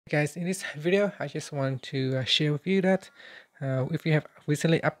Guys, in this video I just want to share with you that if you have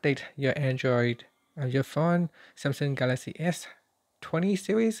recently updated your Android your phone Samsung Galaxy S20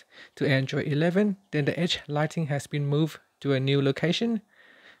 series to Android 11, then the edge lighting has been moved to a new location.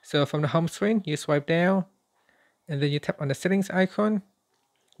 So from the home screen you swipe down and then you tap on the settings icon.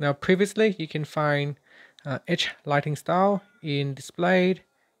 Now previously you can find edge lighting style in displayed,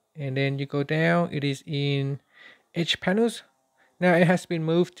 and then you go down, it is in edge panels. Now it has been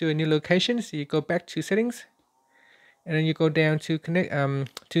moved to a new location, so you go back to settings, and then you go down to connect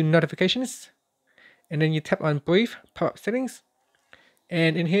to notifications, and then you tap on brief pop-up settings,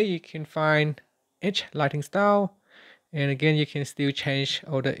 and in here you can find edge lighting style, and again you can still change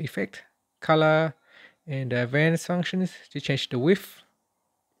all the effect, color, and advanced functions to change the width,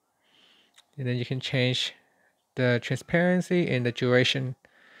 and then you can change the transparency and the duration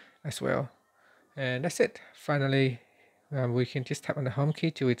as well. And that's it. Finally, we can just tap on the home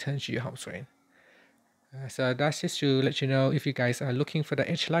key to return to your home screen. So that's just to let you know, if you guys are looking for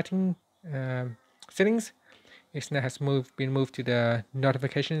the edge lighting settings, it now has been moved to the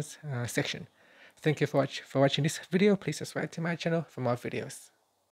notifications section. Thank you for watching this video. Please subscribe to my channel for more videos.